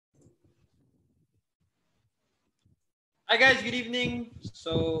Hi guys, good evening.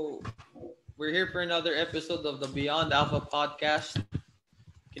 So, we're here for another episode of the Beyond Alpha podcast.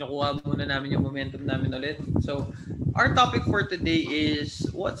 Kinukuha muna namin yung momentum namin ulit. So, our topic for today is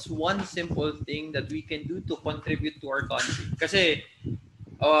what's one simple thing that we can do to contribute to our country? Kasi,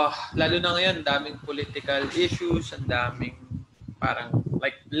 lalo na ngayon, daming political issues, ang daming parang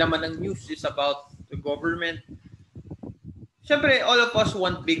like laman ng news is about the government. Siyempre, all of us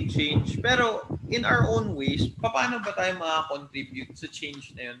want big change. Pero, in our own ways, paano ba tayo makakontribute sa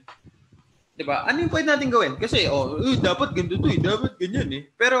change na yun? Diba? Ano yung pwede natin gawin? Kasi, dapat ganito to dapat ganyan eh.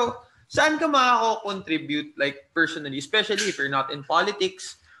 Pero, saan ka makako-contribute like personally, especially if you're not in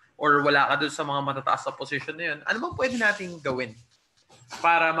politics or wala ka dun sa mga matataas na position na yun, ano ba pwede natin gawin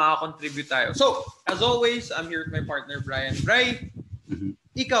para makakontribute tayo? So, as always, I'm here with my partner, Brian. Bri,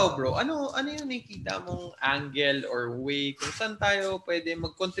 ikaw bro, ano yung nakikita mong angle or way kung saan tayo pwede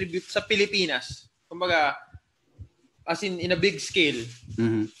mag-contribute sa Pilipinas? Kumbaga, as in a big scale,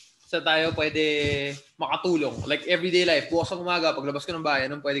 sa tayo pwede makatulong? Like everyday life, bukas ng umaga, paglabas ko ng bahay,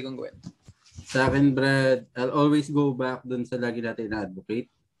 anong pwede kong gawin? Sa akin, Brad, I'll always go back dun sa lagi natin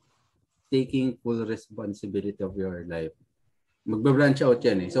na-advocate. Taking full responsibility of your life. Magba-branch out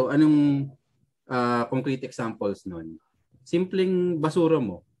yan eh. So, anong concrete examples nun? Simpleng basura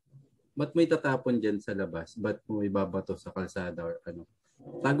mo. Ba't may tatapon dyan sa labas? Ba't mo ibabato sa kalsada or ano?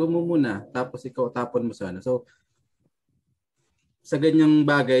 Tago mo muna, tapos ikaw tapon mo sana. So, sa ganyang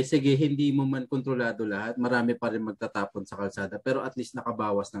bagay, sige, hindi mo man kontrolado lahat. Marami pa rin magtatapon sa kalsada. Pero at least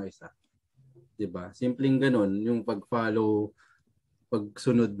nakabawas ng isa. Diba? Simpleng ganun. Yung pag-follow,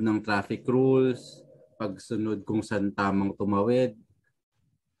 pagsunod ng traffic rules, pagsunod kung saan tamang tumawid.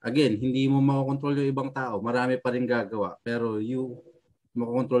 Again, hindi mo makokontrol yung ibang tao. Marami pa rin gagawa. Pero you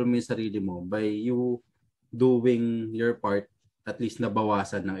makokontrol mo yung sarili mo by you doing your part, at least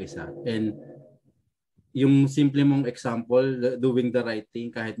nabawasan ng isa. And yung simple mong example, doing the right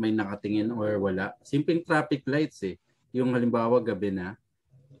thing kahit may nakatingin or wala. Simpleng traffic lights eh. Yung halimbawa gabi na,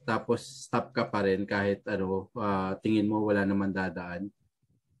 tapos stop ka pa rin kahit tingin mo wala naman dadaan.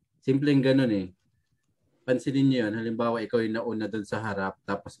 Simpleng ganun eh. Pansinin niyo yun, halimbawa ikaw yung nauna doon sa harap,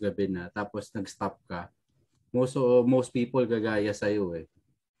 tapos gabi na, tapos nag-stop ka. Most people gagaya sa'yo eh,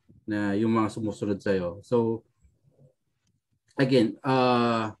 na yung mga sumusunod sa'yo. So, again,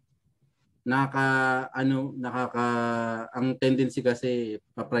 ang tendency kasi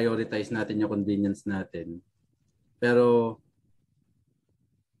pa-prioritize natin yung convenience natin. Pero,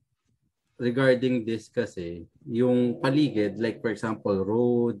 regarding this kasi, yung paligid, like for example,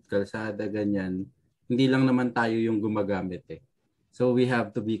 road, kalsada, ganyan, hindi lang naman tayo yung gumagamit eh. So we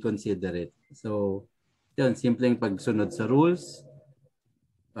have to be considerate. So yun, simpleng pagsunod sa rules,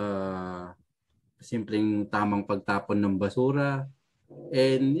 simpleng tamang pagtapon ng basura,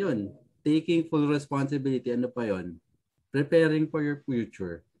 and yun, taking full responsibility, ano pa yun? Preparing for your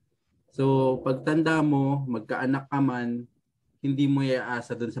future. So pagtanda mo, magkaanak ka man, hindi mo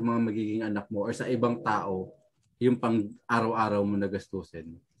iaasa dun sa mga magiging anak mo or sa ibang tao yung pang araw-araw mo na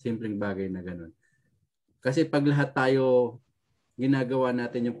gastusin. Simpleng bagay na ganun. Kasi pag lahat tayo ginagawa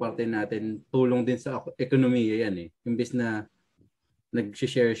natin yung parte natin, tulong din sa ekonomiya yan eh. Imbis na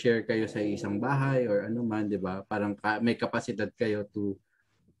nag-share kayo sa isang bahay or ano man, di ba? Parang may kapasidad kayo to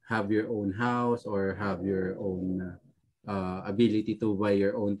have your own house or have your own ability to buy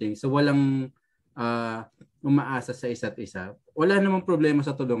your own things. So walang umaasa sa isa't isa. Wala namang problema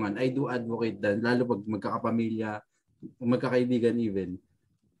sa tulungan. I do advocate that, lalo pag magkakapamilya, magkakaibigan even.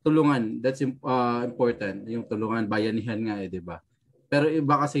 Tulungan, that's important. Yung tulungan, bayanihan nga eh, di ba? Pero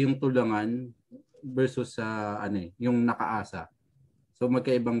iba kasi yung tulungan versus sa yung nakaasa. So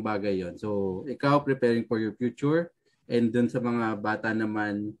magkaibang bagay yon. So ikaw preparing for your future, and dun sa mga bata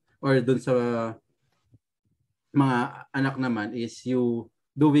naman or dun sa mga anak naman is you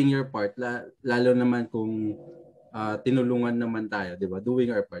doing your part, lalo naman kung tinulungan naman tayo, di ba?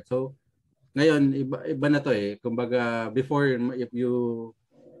 Doing our part. So ngayon iba na to eh. Kumbaga before, if you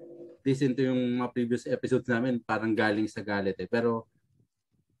listen to yung mga previous episodes namin, parang galing sa galit eh. Pero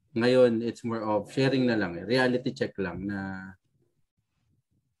ngayon, it's more of sharing na lang eh. Reality check lang na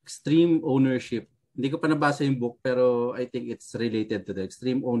extreme ownership. Hindi ko pa nabasa yung book, pero I think it's related to the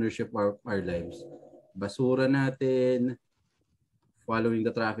extreme ownership of our lives. Basura natin, following the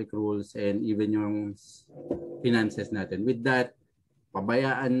traffic rules, and even yung finances natin. With that,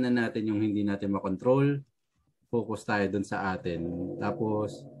 pabayaan na natin yung hindi natin makontrol. Focus tayo dun sa atin.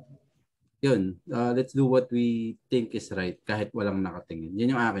 Tapos, yun, let's do what we think is right kahit walang nakatingin.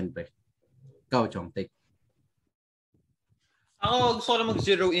 Yun yung akin, pre. Ikaw, Chong, take. Ako, gusto ko lang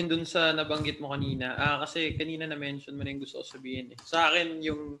mag-zero in dun sa nabanggit mo kanina. Kasi kanina na-mention mo na yung gusto ko sabihin eh. Sa akin,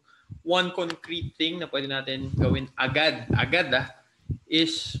 yung one concrete thing na pwede natin gawin agad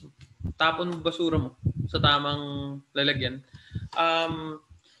is tapon mo basura mo sa tamang lalagyan.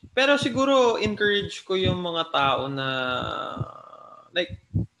 Pero siguro encourage ko yung mga tao na like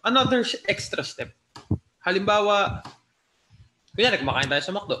another extra step. Halimbawa, kunyari kumakain tayo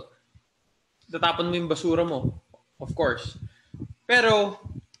sa McDo. Tatapon mo yung basura mo, of course. Pero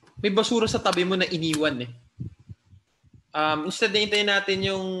may basura sa tabi mo na iniwan eh. Instead na hintayin natin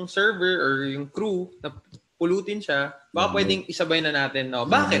yung server or yung crew na pulutin siya, baka pwedeng isabay na natin. No?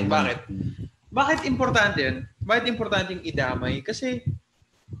 Bakit? Bakit importante yun? Bakit importante yung idamay? Kasi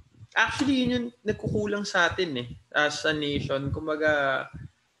actually yun yung nagkukulang sa atin eh, as a nation. Kumbaga,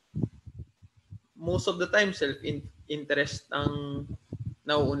 most of the time self-interest ang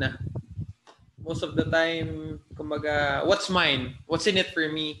nauuna. Most of the time, kumbaga, what's mine? What's in it for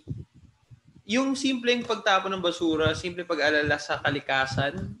me? Yung simpleng pagtapon ng basura, simpleng pag-alala sa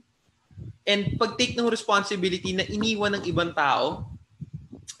kalikasan, and pag-take ng responsibility na iniwan ng ibang tao,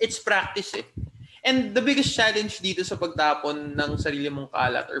 it's practice eh. And the biggest challenge dito sa pagtapon ng sarili mong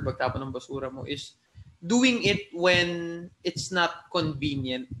kalat or pagtapon ng basura mo is doing it when it's not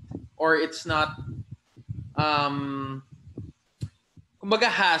convenient or it's not kumbaga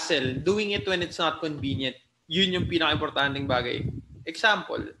hassle. Doing it when it's not convenient, yun yung pinaka-importanting bagay.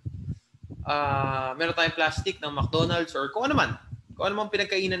 Example, meron tayong plastic ng McDonald's or kung ano man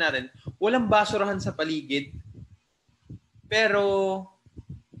pinagkainan natin, walang basurahan sa paligid. Pero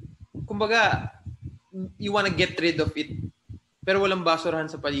kumbaga you wanna get rid of it, pero walang basurahan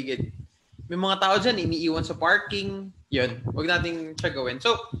sa paligid. May mga tao dyan iniiwan sa parking, yun, wag nating siya gawin.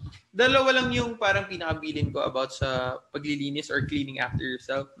 So dalawa lang yung parang pinakabilin ko about sa paglilinis or cleaning after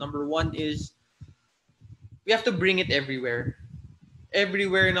yourself. Number one is we have to bring it everywhere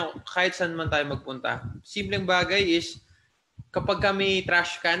na kahit saan man tayo magpunta. Simpleng bagay is kapag kami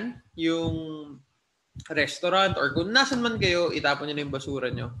trash can yung restaurant or kung nasan man kayo, itapon nyo na yung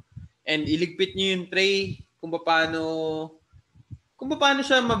basura nyo. And iligpit nyo yung tray kung paano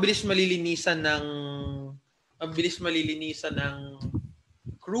siya mabilis malilinisan ng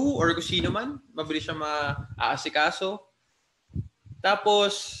crew or kung sino man. Mabilis siya maaasikaso.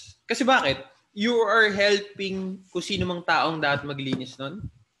 Tapos, kasi bakit? You are helping kung sino mang taong dapat maglinis nun.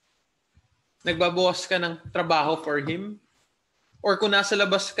 Nagbabawas ka ng trabaho for him. Or kung nasa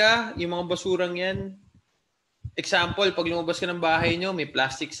labas ka, yung mga basurang yan, example, pag lumabas ka ng bahay nyo, may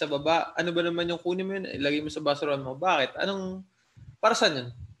plastic sa baba, ano ba naman yung kunin mo yun? Ilagay mo sa basuran mo. Bakit? Para saan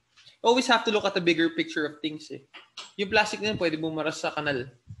yun? Always have to look at the bigger picture of things eh. Yung plastic na yun, pwede bumaras sa kanal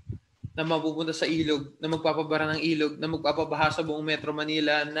na mapupunta sa ilog, na magpapabara ng ilog, na magpapabaha sa buong Metro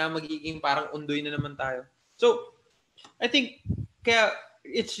Manila, na magiging parang undoy na naman tayo. So, I think, kaya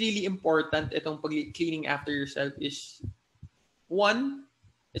it's really important itong pag-cleaning after yourself is, one,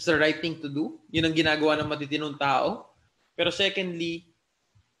 it's the right thing to do. Yun ang ginagawa ng matitinong tao. Pero secondly,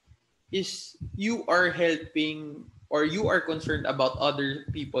 is you are helping or you are concerned about other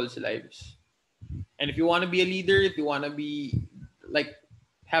people's lives. And if you want to be a leader, if you want to be like,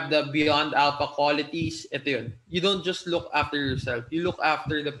 have the beyond alpha qualities, ito yun. You don't just look after yourself. You look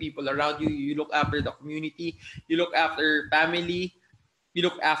after the people around you. You look after the community. You look after family. You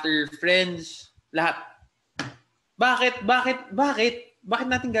look after your friends. Lahat. Bakit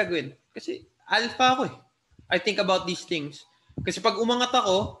natin gagawin? Kasi alpha ako eh. I think about these things. Kasi pag umangat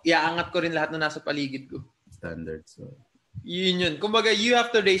ako, iaangat ko rin lahat na nasa paligid ko. Standards. So. Yun. Kumbaga, you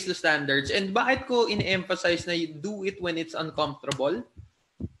have to raise the standards. And bakit ko in-emphasize na you do it when it's uncomfortable?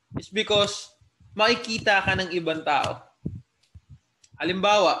 It's because makikita ka ng ibang tao.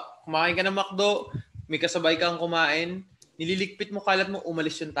 Halimbawa, kumain ka ng McDo, may kasabay kang kumain, nililigpit mo, kalat mo,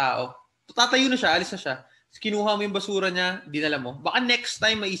 umalis yung tao. Tatayo na siya, alis na siya. Kinuha mo yung basura niya, dinala mo. Baka next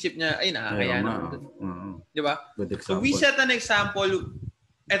time maisip niya, ay nakakaya naman. Diba? So we set an example.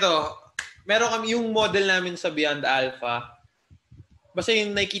 Ito, meron kami yung model namin sa Beyond Alpha. Basta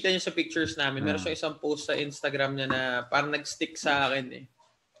yung nakikita niyo sa pictures namin, meron siyang isang post sa Instagram niya na parang nag-stick sa akin eh.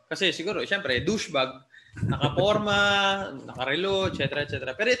 Kasi siguro, syempre, douchebag, nakaporma, nakarelo,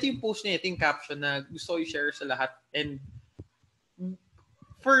 etc. Pero ito yung post niya, ito yung caption na gusto ko i-share sa lahat. And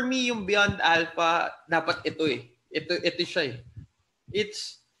for me, yung Beyond Alpha, dapat ito eh. Ito siya eh.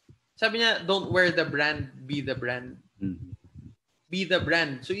 It's, sabi niya, don't wear the brand, be the brand. Be the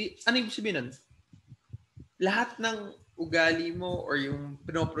brand. So, ano yung sabihin nun? Lahat ng ugali mo or yung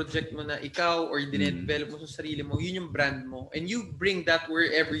pinoproject mo na ikaw or dinedevelop mo sa sarili mo, yun yung brand mo. And you bring that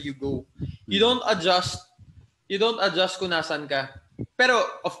wherever you go. You don't adjust kung nasan ka. Pero,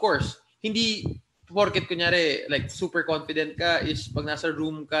 of course, hindi porket kunyari, like, super confident ka is pag nasa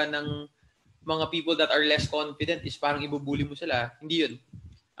room ka ng mga people that are less confident is parang ibubuli mo sila. Hindi yun.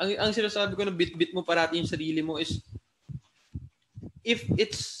 ang sinasabi ko na bit-bit mo parati yung sarili mo is if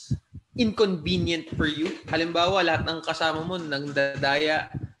it's inconvenient for you, halimbawa lahat ng kasama mo nang dadaya,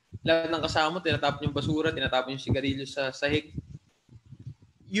 lahat ng kasama mo tinatapon yung basura, tinatapon yung sigarilyo sa sahig,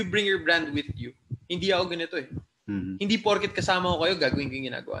 you bring your brand with you. Hindi ako ganito eh. Hindi porket kasama ko kayo, gagawin ko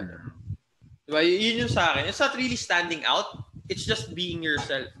yung ginagawa niyo. Diba? Yun yung sa akin. It's not really standing out. It's just being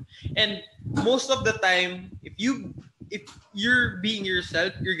yourself. And most of the time, if you're being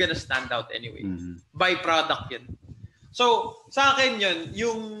yourself, you're gonna stand out anyway. Byproduct yun. So, sa akin yun,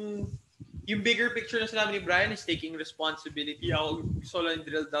 yung bigger picture na sinabi ni Brian is taking responsibility. Ako gusto lang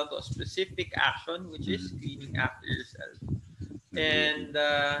drill down to a specific action, which is cleaning after yourself. And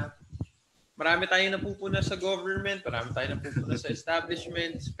marami tayong napupuna sa government, marami tayong napupuna sa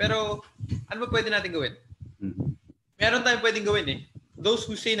establishments, pero ano ba pwede natin gawin? Meron tayong pwedeng gawin eh. Those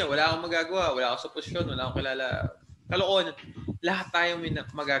who say na wala akong magagawa, wala akong sa posisyon, wala akong kilala, kalokohan, lahat tayo may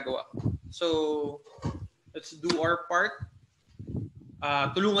magagawa. So, let's do our part.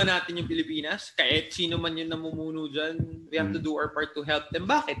 Tulungan natin yung Pilipinas. Kahit sino man yung namumuno dyan, we have to do our part to help them.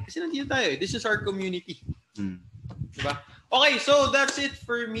 Bakit? Kasi nandito tayo eh. This is our community. Diba? Okay, so that's it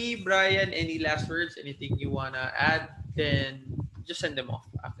for me, Brian. Any last words? Anything you wanna add? Then, just send them off.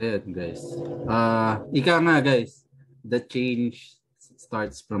 Ayan, guys. Ika nga, guys. The change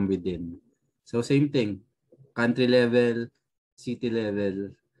starts from within. So, same thing. Country level, city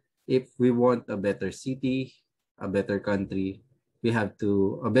level. If we want a better city, a better country, we have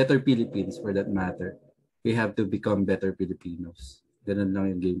to, a better Philippines for that matter, we have to become better Filipinos. Ganun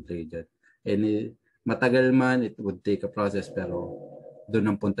lang yung gameplay dyan. And matagal man, it would take a process, pero doon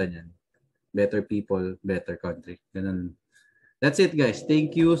ang punta niyan. Better people, better country. Ganun. That's it, guys.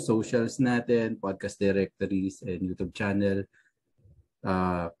 Thank you. Socials natin, podcast directories, and YouTube channel.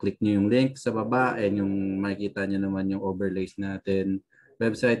 Click nyo yung link sa baba and yung makikita nyo naman yung overlays natin.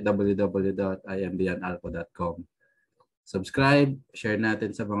 Website www.imbeyondalpha.com. Subscribe, share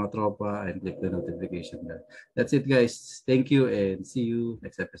natin sa mga tropa, and click the notification bell. That's it, guys. Thank you and see you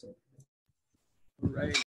next episode. Right.